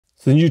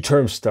So the new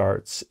term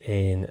starts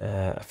in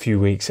a few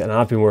weeks, and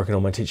I've been working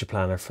on my teacher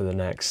planner for the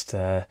next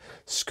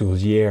school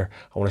year.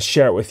 I want to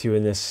share it with you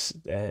in this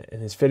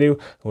video.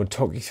 I want to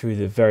talk you through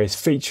the various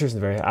features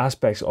and the various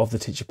aspects of the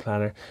teacher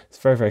planner. It's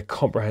a very, very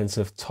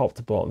comprehensive top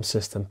to bottom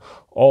system,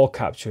 all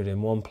captured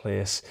in one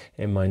place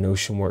in my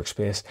Notion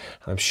workspace.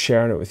 And I'm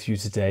sharing it with you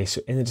today. So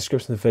in the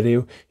description of the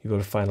video, you'll be able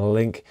to find a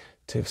link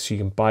so you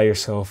can buy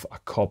yourself a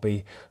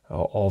copy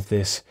of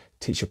this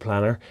teacher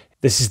planner.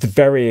 This is the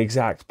very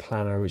exact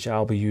planner which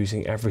I'll be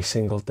using every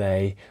single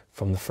day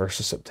from the 1st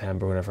of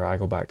September whenever I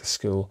go back to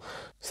school.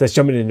 So let's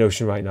jump into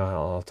Notion right now and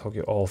I'll talk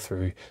you all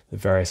through the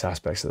various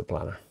aspects of the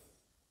planner.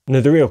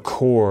 Now, the real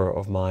core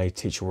of my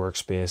teacher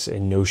workspace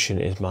in Notion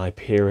is my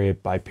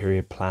period by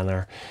period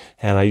planner,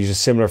 and I used a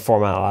similar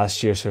format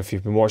last year, so if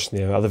you've been watching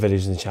the other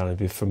videos on the channel, you'll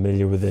be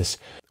familiar with this.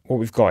 What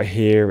we've got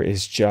here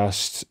is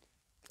just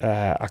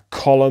a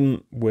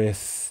column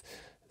with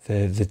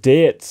the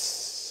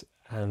dates,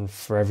 and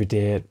for every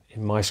date,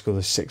 in my school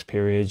there's 6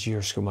 periods.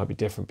 Your school might be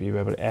different, but you'll be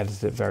able to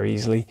edit it very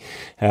easily.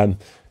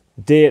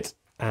 Date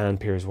and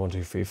periods 1,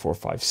 2, 3, 4,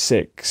 5,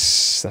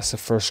 6. That's the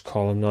first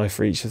column. Now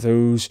for each of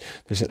those,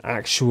 there's an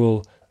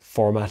actual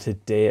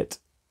formatted date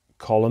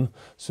column,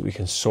 so we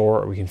can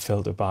sort or we can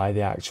filter by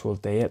the actual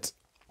date.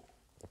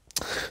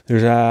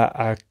 There's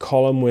a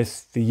column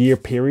with the year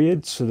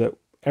period, so that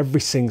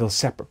every single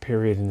separate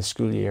period in the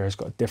school year has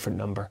got a different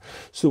number,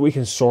 so that we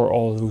can sort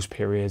all those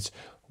periods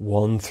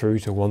 1 through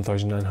to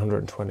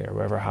 1920 or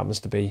whatever it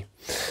happens to be.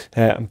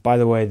 And by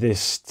the way,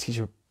 this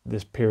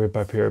period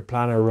by period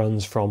planner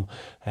runs from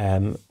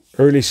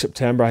early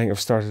September. I think I've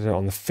started it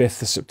on the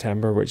 5th of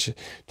September, which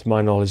to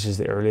my knowledge is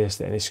the earliest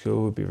that any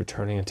school would be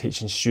returning and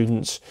teaching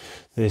students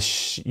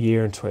this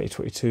year in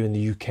 2022 in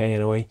the UK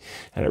anyway,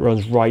 and it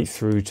runs right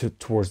through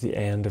towards the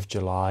end of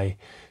July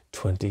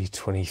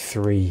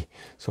 2023.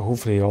 So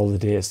hopefully all the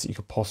dates that you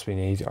could possibly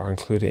need are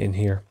included in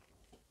here,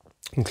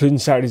 including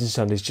Saturdays and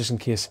Sundays, just in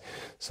case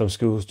some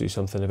schools do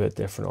something a bit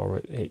different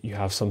or you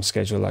have some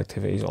scheduled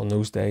activities on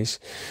those days.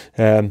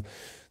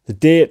 The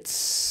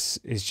dates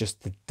is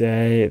just the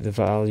day, the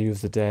value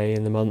of the day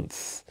in the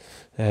month.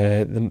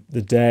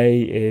 The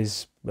day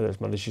is whether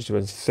it's Monday, Tuesday,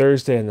 Wednesday,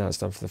 Thursday, and that's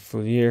done for the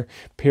full year.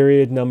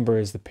 Period number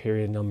is the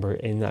period number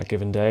in that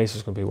given day, so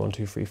it's going to be 1,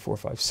 2, 3, 4,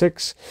 5,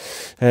 6.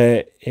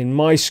 In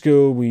my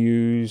school, we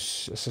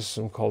use a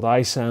system called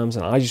ISAMS,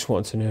 and I just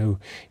want to know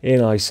in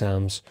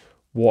ISAMS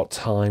what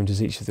time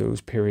does each of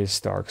those periods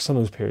start, because some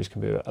of those periods can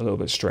be a little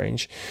bit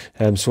strange.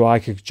 So I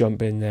could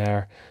jump in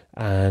there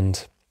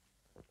and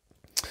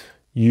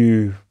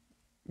you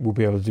will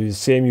be able to do the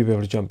same. You'll be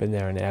able to jump in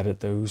there and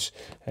edit those,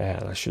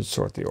 and I should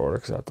sort the order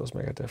because that does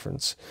make a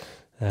difference.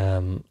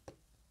 And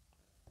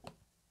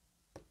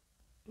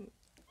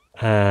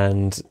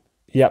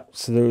yep,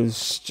 so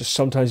those just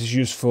sometimes it's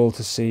useful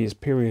to see is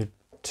period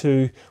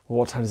 2, well,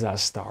 what time does that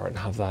start, and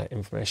have that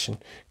information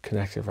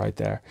connected right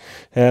there.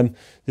 The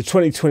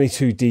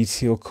 2022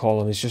 detail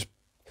column is just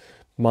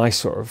my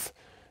sort of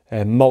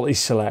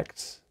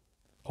multi-select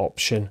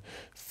option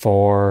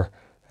for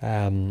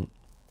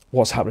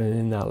what's happening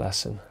in that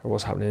lesson or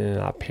what's happening in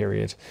that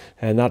period,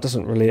 and that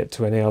doesn't relate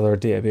to any other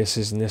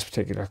databases in this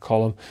particular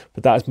column,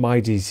 but that is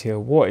my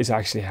detail. What is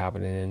actually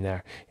happening in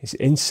there? Is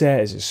it inset?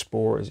 Is it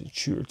sport? Is it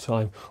tutor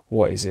time?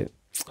 What is it?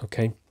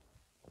 Okay.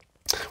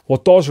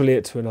 What does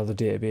relate to another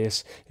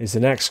database is the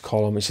next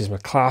column, which is my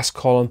class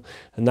column,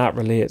 and that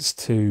relates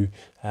to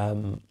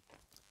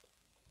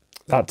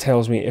that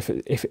tells me if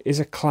it is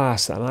a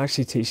class that I'm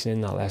actually teaching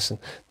in that lesson,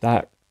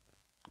 that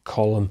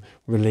column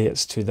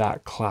relates to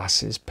that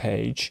class's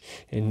page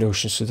in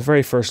Notion. So the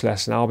very first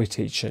lesson I'll be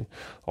teaching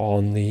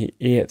on the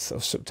 8th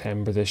of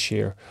September this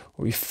year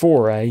will be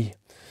 4A,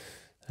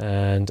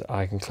 and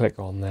I can click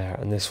on there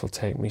and this will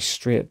take me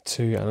straight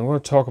to, and I'm going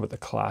to talk about the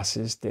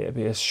classes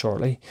database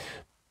shortly,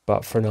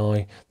 but for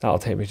now that'll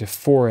take me to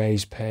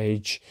 4A's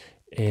page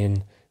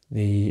in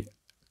the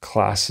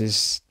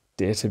classes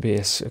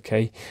database.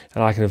 Okay,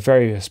 and I can have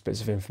various bits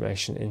of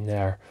information in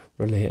there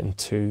relating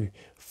to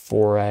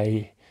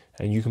 4A,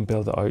 and you can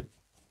build it out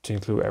to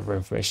include whatever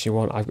information you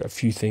want. I've got a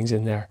few things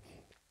in there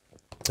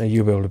and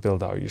you'll be able to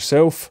build out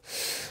yourself.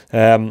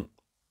 But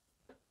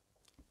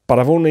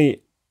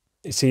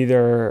it's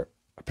either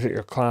a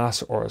particular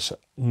class or it's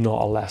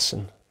not a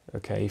lesson,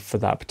 okay, for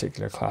that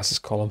particular classes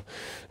column.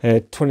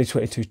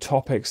 2022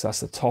 topics, that's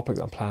the topic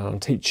that I'm planning on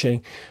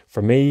teaching.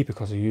 For me,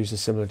 because I used a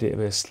similar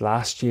database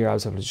last year, I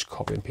was able to just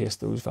copy and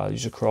paste those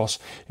values across.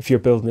 If you're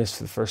building this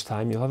for the first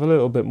time, you'll have a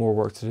little bit more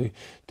work to do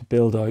to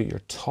build out your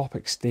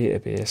topics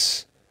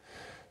database,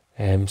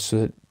 and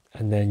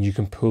then you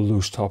can pull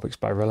those topics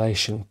by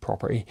relation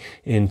property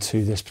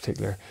into this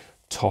particular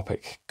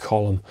topic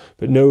column.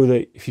 But know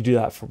that if you do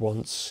that for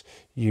once,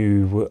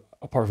 you will,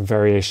 apart from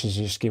variations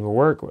in your scheme of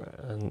work,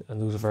 and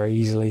those are very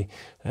easily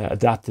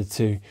adapted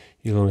to,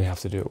 you'll only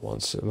have to do it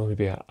once. It'll only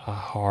be a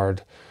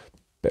hard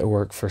bit of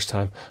work first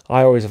time.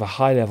 I always have a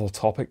high level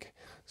topic.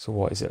 So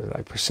what is it,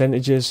 like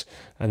percentages?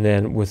 And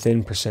then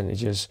within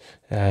percentages,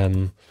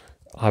 I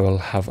will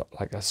have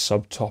like a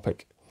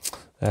subtopic.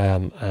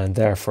 And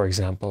there, for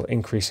example,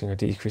 increasing or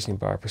decreasing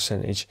bar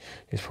percentage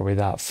is probably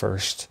that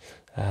first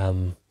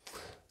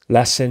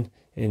lesson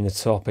in the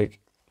topic.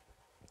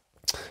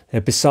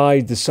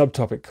 Beside the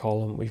subtopic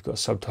column, we've got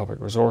subtopic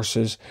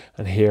resources.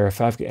 And here, if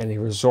I've got any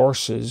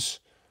resources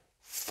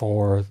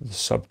for the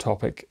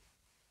subtopic,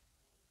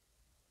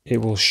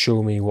 it will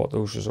show me what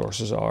those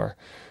resources are.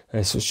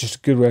 So it's just a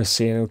good way of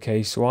saying,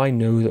 okay, so I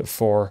know that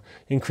for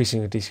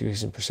increasing or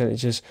decreasing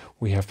percentages,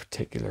 we have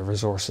particular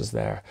resources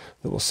there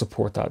that will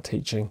support that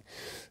teaching.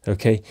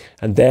 Okay,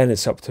 and then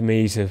it's up to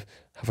me to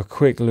have a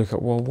quick look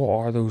at, well, what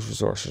are those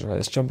resources? Right,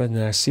 let's jump in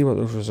there, see what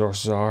those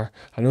resources are.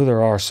 I know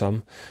there are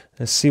some.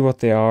 Let's see what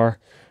they are.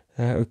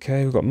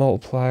 Okay, we've got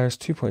multipliers,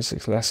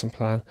 2.6 lesson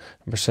plan,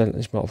 and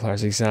percentage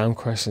multipliers, exam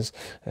questions.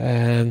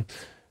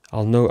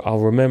 I'll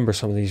remember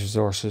some of these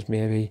resources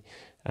maybe,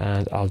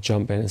 and I'll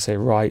jump in and say,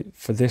 right,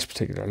 for this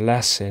particular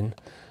lesson,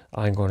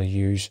 I'm going to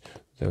use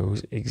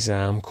those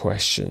exam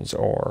questions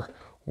or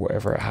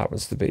whatever it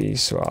happens to be.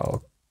 So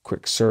I'll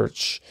quick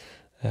search.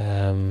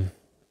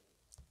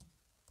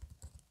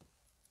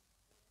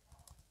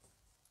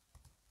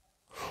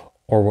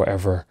 Or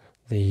whatever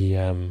the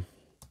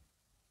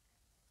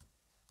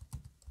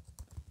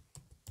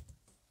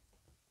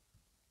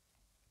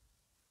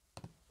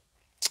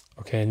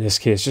okay, in this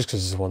case, just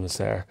because it's the one that's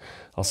there,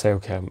 I'll say,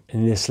 okay,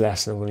 in this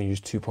lesson, I'm going to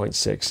use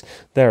 2.6.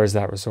 There is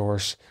that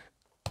resource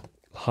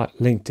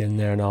linked in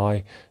there now.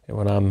 And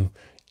when I'm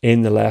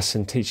in the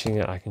lesson teaching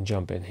it, I can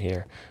jump in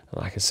here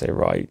and I can say,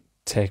 right,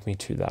 take me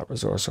to that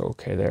resource.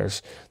 Okay,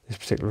 there's this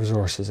particular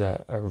resource is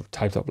a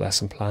typed up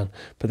lesson plan,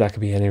 but that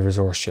could be any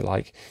resource you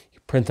like. You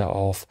print that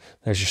off.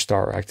 There's your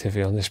starter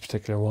activity on this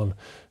particular one.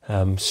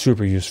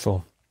 Super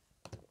useful.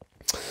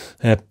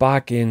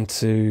 Back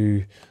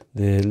into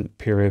the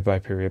period by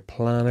period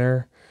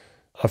planner.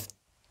 I've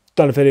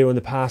done a video in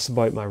the past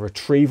about my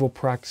retrieval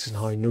practice and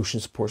how Notion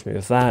supports me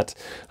with that.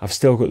 I've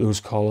still got those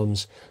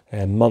columns,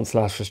 month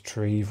last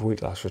retrieve,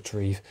 week last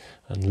retrieve,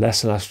 and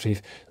lesson last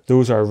retrieve.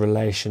 Those are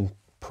relation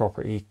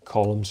property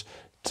columns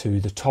to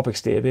the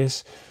topics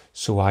database,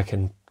 so I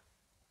can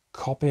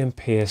copy and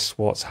paste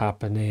what's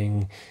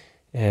happening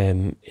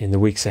in the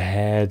weeks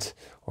ahead,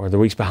 or the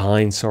weeks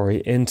behind,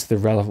 sorry, into the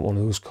relevant one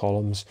of those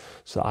columns,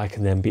 so that I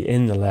can then be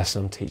in the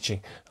lesson I'm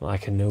teaching and I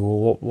can know,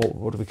 well,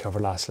 what did we cover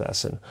last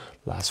lesson,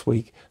 last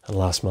week and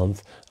last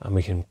month, and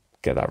we can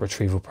get that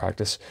retrieval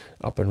practice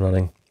up and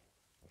running.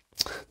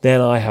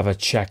 Then I have a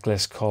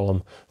checklist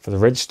column for the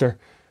register.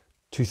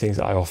 Two things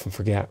that I often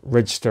forget: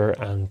 register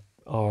and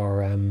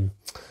our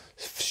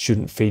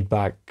student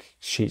feedback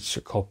sheets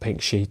are called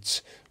pink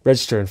sheets.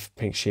 Register and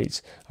pink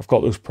sheets, I've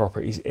got those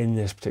properties in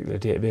this particular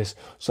database,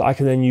 so I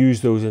can then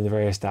use those in the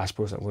various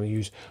dashboards I'm going to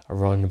use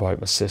around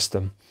about my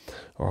system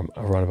or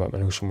around about my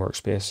Notion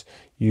workspace.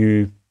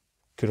 You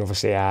could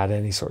obviously add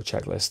any sort of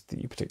checklist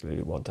that you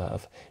particularly want to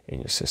have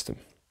in your system.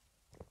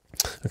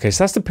 Okay,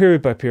 so that's the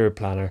period by period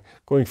planner,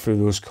 going through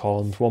those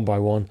columns one by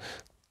one.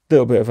 A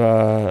little bit of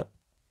a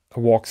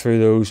walk through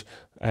those,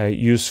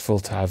 useful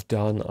to have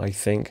done, I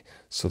think,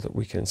 so that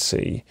we can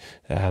see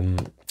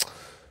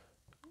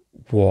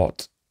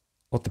what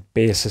the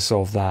basis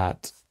of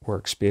that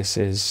workspace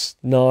is.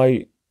 Now,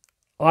 I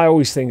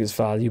always think it's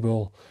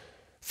valuable,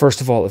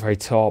 first of all, at the very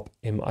top,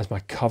 as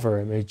my cover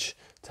image,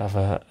 to have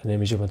an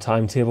image of a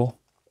timetable.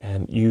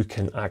 You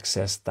can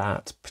access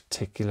that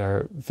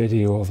particular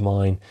video of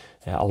mine.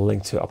 I'll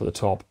link to it up at the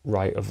top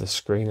right of the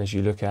screen as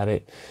you look at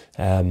it,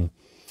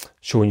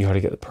 showing you how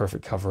to get the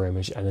perfect cover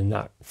image. And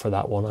in for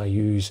that one, I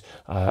use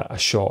a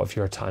shot of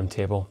your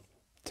timetable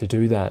to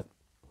do that.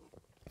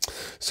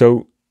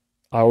 So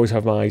I always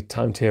have my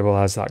timetable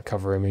as that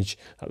cover image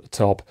at the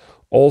top.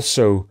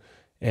 Also,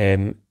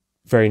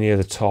 very near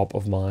the top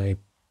of my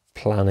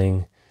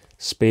planning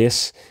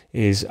space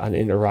is an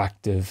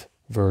interactive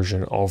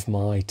version of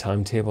my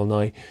timetable.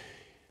 Now,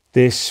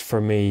 this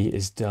for me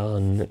is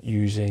done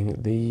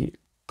using the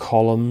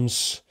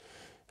columns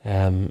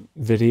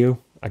video.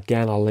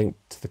 Again, I'll link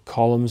to the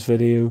columns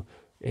video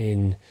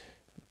in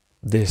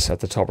this at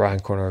the top right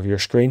hand corner of your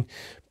screen.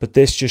 But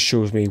this just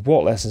shows me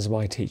what lessons am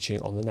I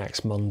teaching on the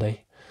next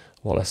Monday,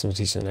 what lessons I'm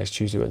teaching the next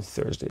Tuesday and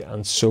Thursday,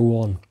 and so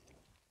on.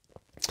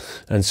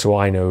 And so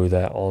I know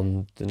that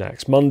on the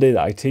next Monday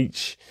that I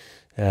teach,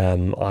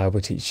 I'll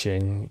be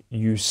teaching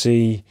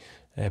UC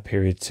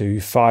period 2,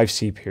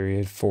 5C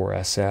period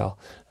 4 SL,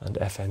 and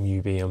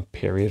FMUB on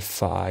period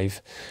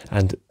 5.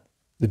 And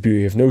the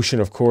beauty of Notion,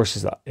 of course,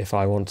 is that if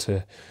I want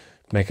to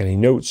make any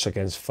notes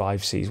against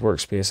 5C's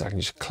workspace, I can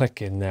just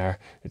click in there.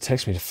 It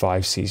takes me to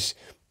 5C's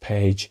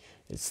page.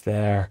 It's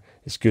there.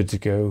 It's good to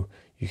go.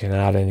 You can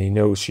add any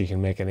notes. You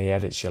can make any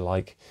edits you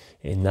like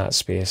in that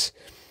space.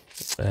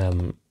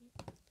 And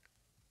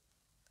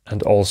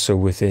also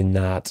within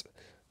that,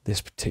 this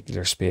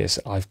particular space,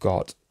 I've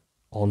got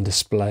on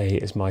display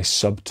is my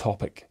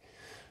subtopic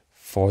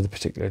for the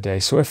particular day.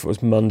 So if it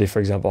was Monday, for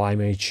example, I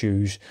may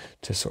choose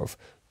to sort of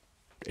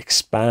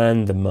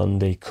expand the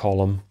Monday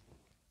column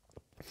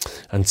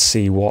and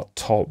see what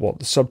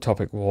the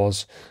subtopic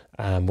was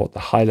and what the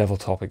high level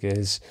topic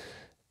is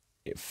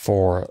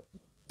for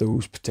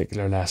those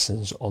particular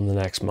lessons on the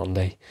next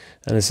Monday.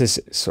 And it's this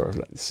sort of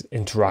like this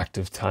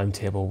interactive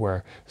timetable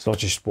where it's not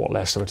just what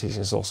lesson I'm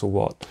teaching, it's also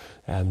what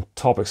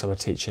topics I'm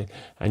teaching.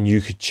 And you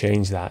could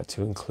change that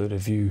to include a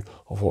view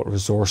of what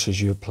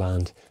resources you have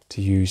planned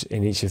to use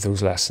in each of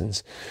those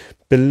lessons.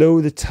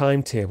 Below the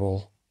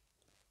timetable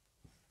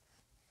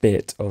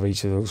bit of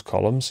each of those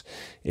columns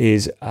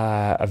is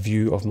a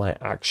view of my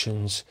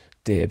actions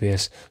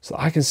database, so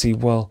I can see,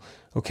 well,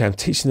 okay, I'm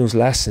teaching those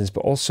lessons,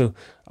 but also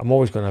I'm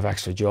always going to have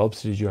extra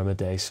jobs to do during my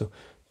day, so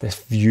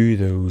let's view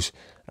those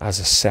as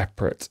a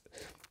separate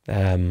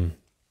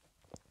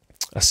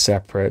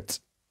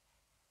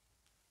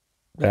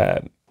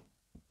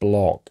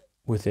block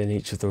within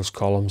each of those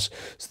columns.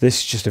 So this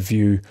is just a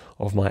view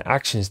of my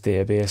actions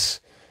database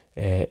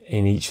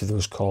in each of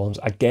those columns,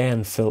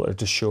 again filtered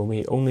to show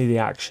me only the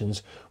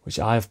actions which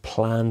I have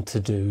planned to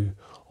do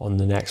on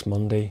the next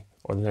Monday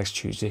or the next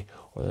Tuesday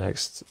or the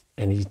next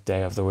any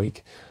day of the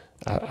week,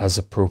 as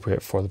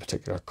appropriate for the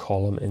particular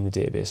column in the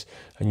database.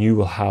 And you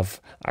will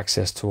have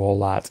access to all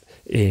that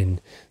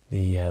in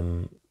the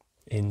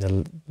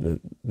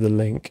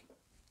link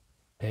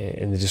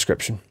in the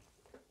description.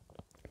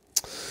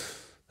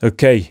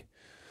 Okay,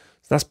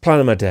 that's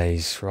planning my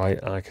days,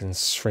 right? I can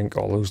shrink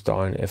all those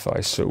down if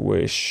I so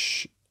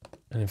wish.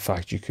 And in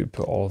fact, you could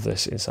put all of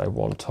this inside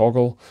one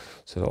toggle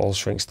so it all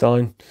shrinks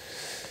down.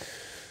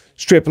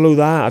 Straight below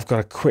that, I've got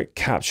a quick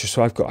capture.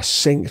 So I've got a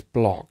synced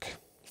block.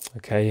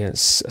 Okay, and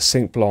it's a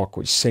sync block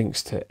which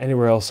syncs to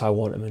anywhere else I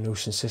want in my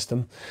Notion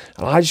system.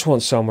 And I just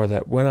want somewhere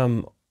that when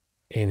I'm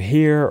in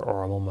here,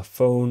 or I'm on my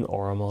phone,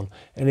 or I'm on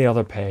any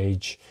other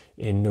page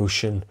in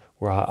Notion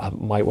where I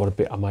might want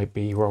to be, I might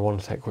be where I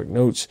want to take quick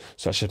notes,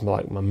 such as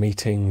like my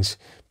meetings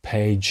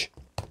page.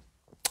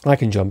 I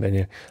can jump in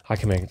here, I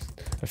can make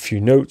a few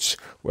notes,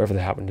 wherever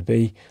they happen to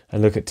be,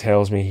 and look, it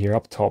tells me here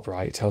up top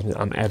right, it tells me that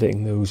I'm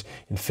editing those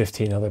in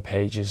 15 other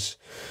pages.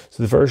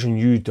 So the version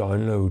you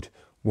download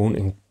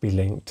won't be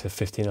linked to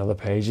 15 other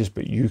pages,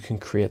 but you can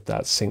create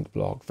that synced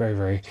block very,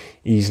 very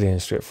easily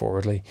and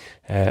straightforwardly,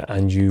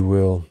 and you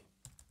will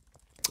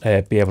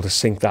be able to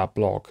sync that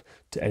block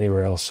to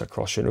anywhere else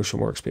across your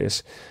Notion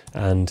workspace,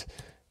 and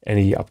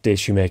any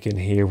updates you make in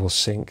here will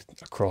sync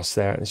across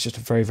there. And it's just a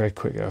very, very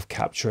quick way of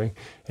capturing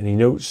any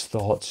notes,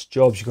 thoughts,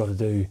 jobs you got to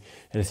do,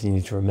 anything you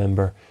need to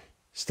remember,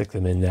 stick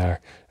them in there,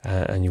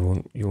 and you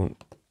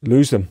won't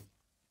lose them.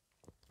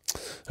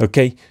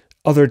 Okay,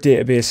 other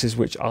databases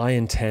which I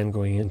intend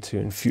going into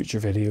in future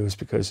videos,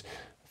 because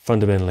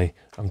fundamentally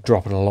I'm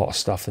dropping a lot of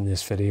stuff in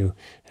this video,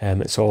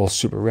 it's all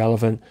super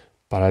relevant,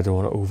 but I don't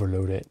want to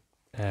overload it,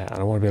 and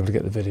I want to be able to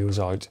get the videos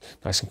out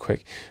nice and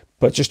quick.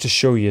 But just to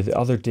show you the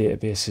other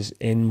databases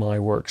in my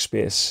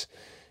workspace,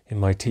 in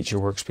my teacher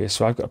workspace.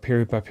 So I've got a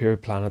period by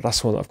period planner. That's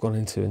the one that I've gone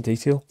into in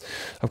detail.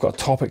 I've got a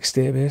topics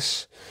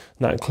database,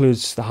 and that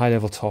includes the high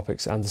level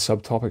topics and the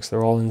subtopics.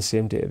 They're all in the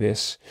same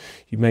database.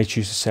 You may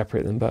choose to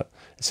separate them, but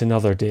it's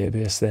another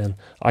database then.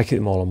 I keep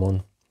them all in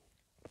one.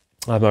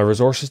 I have my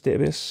resources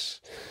database,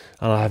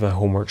 and I have my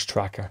homeworks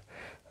tracker.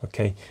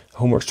 Okay,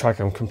 homeworks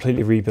tracker, I'm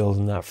completely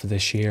rebuilding that for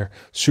this year.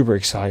 Super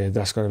excited.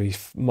 That's going to be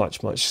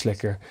much, much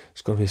slicker.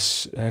 It's going to be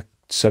a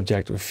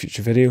subject of a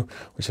future video,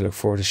 which I look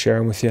forward to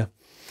sharing with you.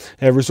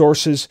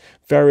 Resources,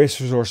 various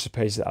resources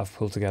pages that I've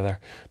pulled together.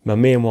 My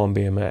main one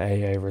being my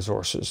AA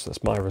resources.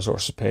 That's my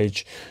resources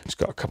page. It's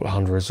got a couple of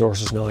hundred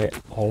resources now.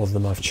 All of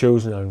them I've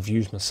chosen and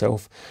used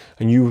myself.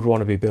 And you would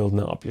want to be building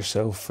it up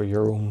yourself for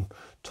your own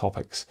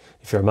topics.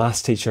 If you're a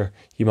maths teacher,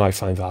 you might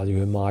find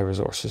value in my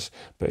resources,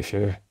 but if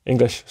you're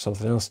English or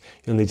something else,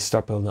 you'll need to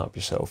start building it up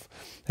yourself,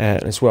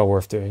 and it's well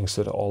worth doing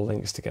so that it all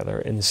links together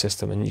in the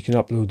system. And you can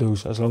upload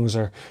those, as long as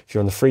if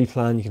you're on the free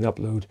plan, you can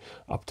upload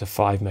up to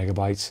 5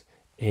 megabytes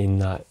in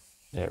that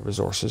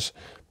resources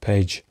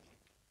page.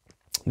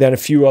 Then a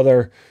few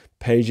other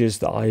pages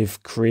that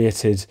I've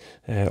created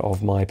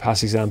of my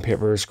past exam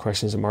papers,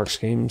 question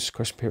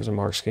papers and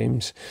mark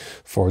schemes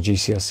for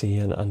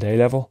GCSE and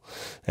A-level.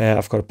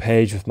 I've got a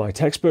page with my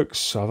textbooks,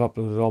 so I've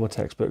uploaded all my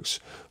textbooks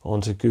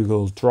onto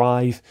Google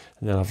Drive,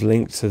 and then I've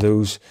linked to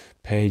those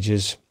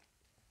pages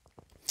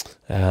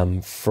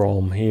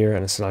from here,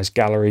 and it's a nice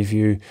gallery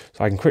view,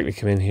 so I can quickly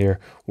come in here.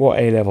 What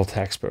A-level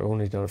textbook? I've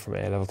only done it from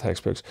A-level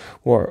textbooks.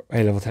 What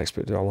A-level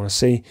textbook do I want to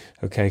see?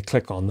 Okay,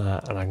 click on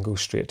that and I can go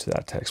straight to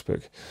that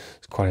textbook.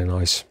 It's quite a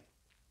nice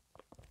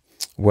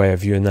way of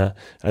viewing that.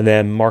 And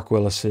then Mark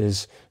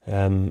Willis's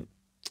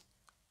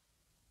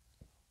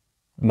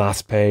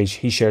maths page,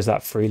 he shares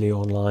that freely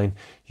online.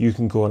 You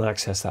can go and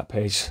access that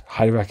page.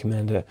 Highly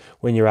recommend it.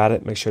 When you're at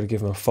it, make sure to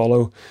give him a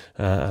follow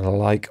and a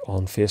like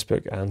on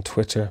Facebook and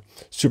Twitter.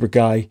 Super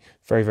guy,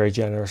 very, very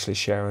generously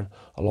sharing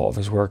a lot of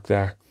his work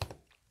there.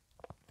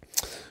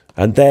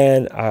 And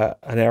then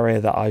an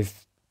area that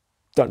I've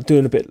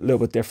doing a little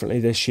bit differently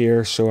this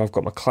year. So I've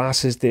got my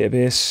classes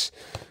database,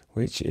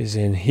 which is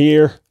in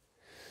here.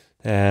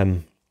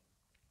 And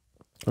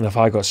if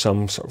I got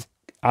some sort of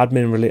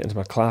admin relating to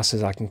my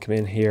classes, I can come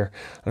in here.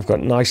 I've got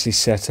it nicely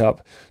set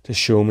up to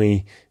show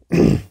me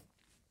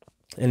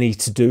any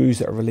to-dos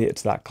that are related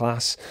to that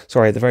class.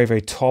 Sorry, at the very,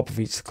 very top of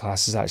each of the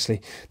classes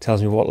actually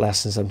tells me what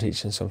lessons I'm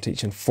teaching. So I'm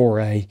teaching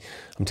 4A,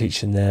 I'm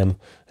teaching them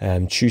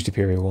Tuesday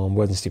period 1,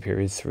 Wednesday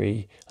period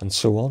 3, and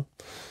so on.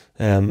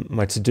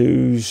 My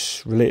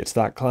to-dos related to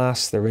that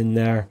class, they're in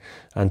there,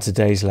 and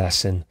today's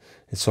lesson,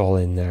 it's all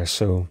in there.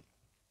 So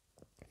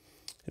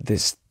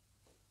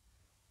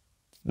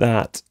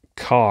that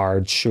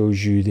card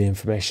shows you the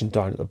information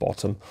down at the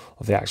bottom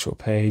of the actual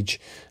page,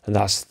 and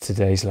that's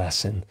today's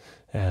lesson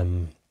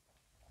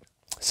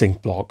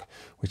sync block,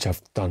 which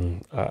I've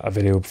done a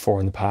video before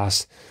in the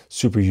past.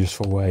 Super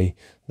useful way,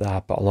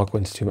 that, but I'll not go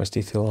into too much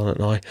detail on it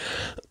now.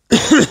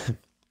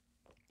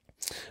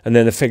 And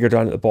then the figure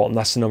down at the bottom,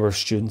 that's the number of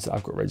students that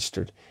I've got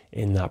registered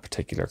in that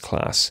particular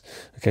class.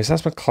 Okay, so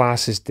that's my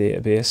classes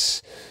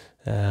database.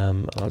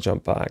 I'll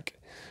jump back.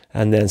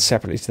 And then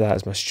separately to that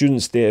is my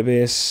students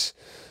database.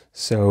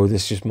 So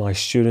this is just my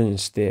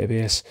students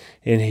database.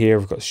 In here,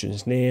 we've got the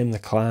student's name, the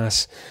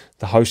class,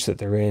 the house that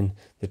they're in,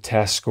 the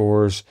test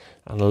scores,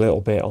 and a little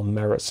bit on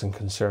merits and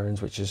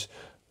concerns, which is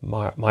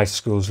my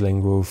school's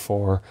lingo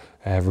for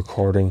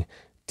recording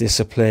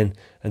discipline.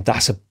 And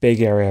that's a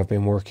big area I've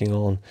been working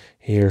on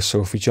here.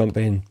 So if we jump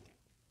in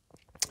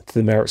to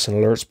the merits and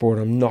alerts board,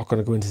 I'm not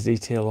going to go into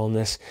detail on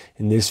this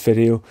in this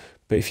video,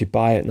 but if you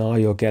buy it now,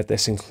 you'll get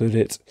this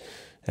included.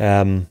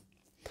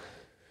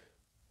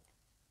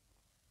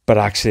 But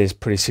actually it's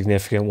pretty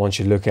significant once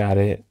you look at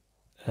it,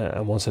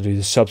 and once I do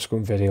the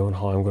subsequent video on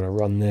how I'm going to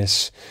run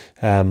this.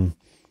 Done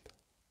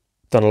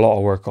a lot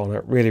of work on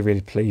it, really,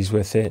 really pleased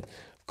with it.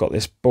 Got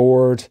this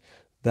board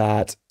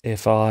that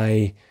if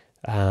I'm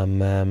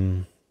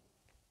in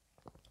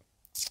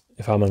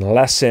a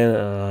lesson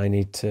and I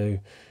need to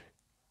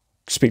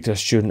speak to a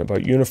student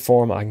about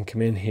uniform, I can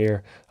come in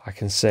here, I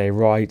can say,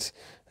 right,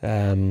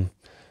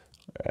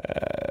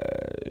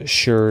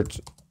 shirt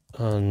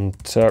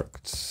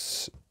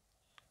untucked,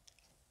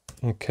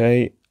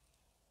 okay,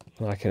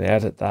 and I can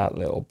edit that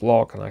little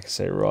block and I can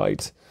say,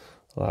 right,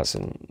 well,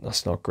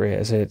 that's not great,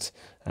 is it?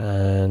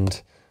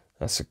 And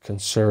that's a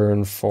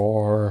concern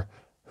for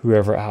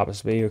whoever it happens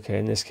to be. Okay,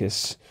 in this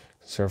case,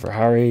 concern for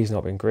Harry, he's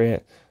not been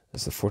great.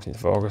 It's the 14th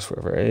of August,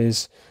 whatever it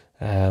is.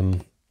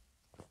 And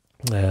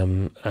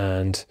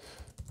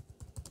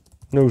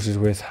noted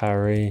with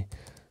Harry,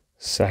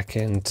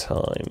 second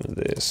time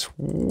this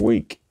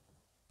week.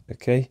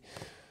 Okay,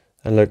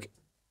 and look,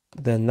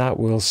 then that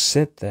will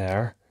sit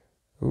there.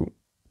 Ooh,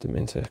 didn't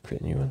mean to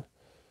create a new one.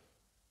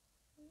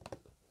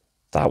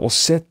 That will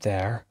sit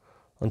there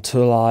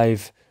until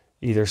I've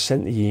either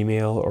sent the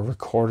email or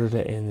recorded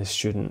it in the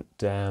student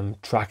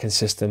tracking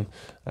system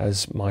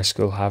as my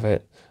school have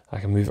it. I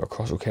can move it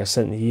across. Okay, I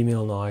sent the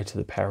email now to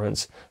the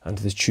parents and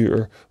to the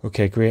tutor.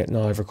 Okay, great.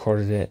 Now I've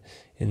recorded it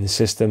in the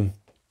system.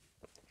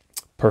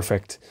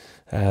 Perfect.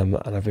 And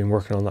I've been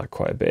working on that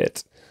quite a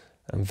bit.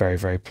 I'm very,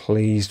 very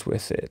pleased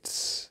with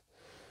it.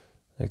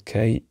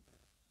 Okay.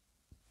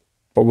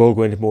 But we'll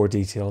go into more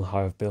detail on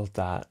how I've built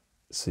that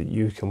so that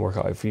you can work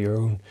out for your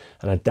own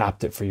and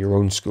adapt it for your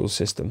own school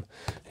system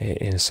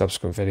in a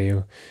subsequent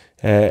video.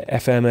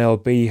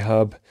 FMLB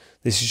hub.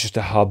 This is just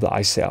a hub that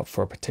I set up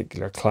for a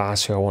particular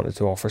class who I wanted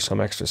to offer some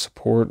extra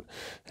support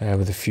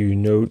with a few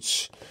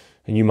notes.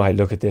 And you might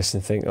look at this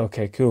and think,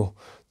 okay, cool.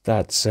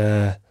 That's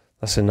a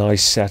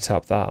nice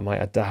setup. That I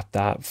might adapt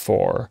that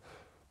for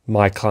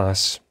my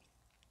class.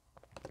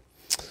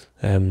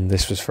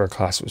 This was for a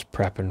class that was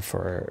prepping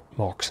for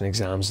mocks and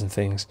exams and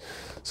things.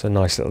 So a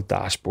nice little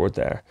dashboard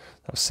there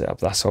that was set up.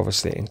 That's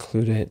obviously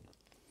included.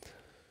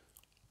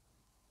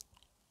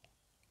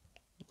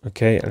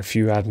 Okay, and a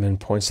few admin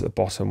points at the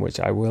bottom, which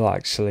I will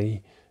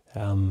actually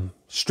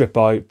strip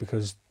out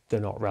because they're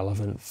not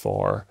relevant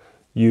for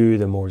you.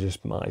 They're more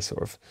just my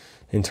sort of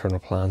internal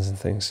plans and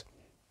things.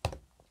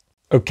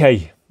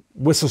 Okay,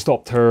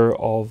 whistle-stop tour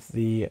of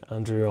the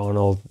Andrew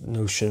Arnold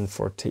Notion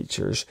for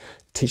Teachers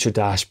Teacher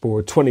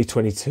Dashboard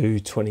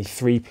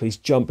 2022-23. Please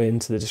jump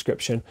into the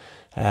description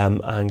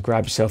and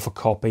grab yourself a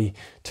copy.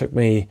 Took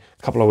me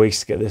a couple of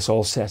weeks to get this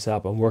all set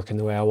up and working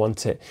the way I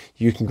want it.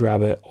 You can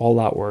grab it, all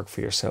that work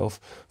for yourself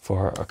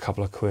for a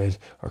couple of quid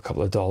or a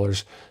couple of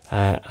dollars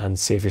and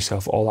save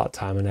yourself all that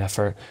time and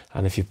effort.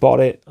 And if you've bought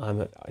it,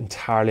 I'm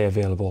entirely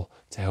available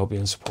to help you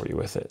and support you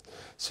with it.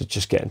 So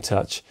just get in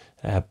touch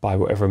by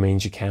whatever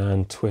means you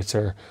can,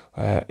 Twitter,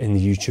 in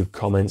the YouTube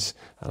comments,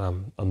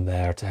 and I'm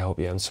there to help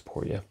you and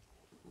support you.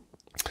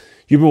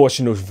 You've been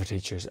watching Notion for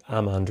Teachers.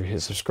 I'm Andrew.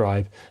 Hit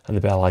subscribe and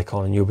the bell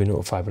icon and you'll be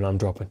notified when I'm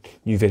dropping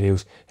new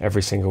videos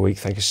every single week.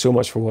 Thank you so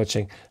much for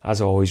watching.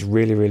 As always,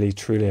 really, really,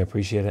 truly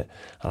appreciate it.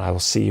 And I will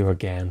see you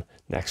again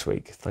next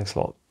week. Thanks a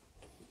lot.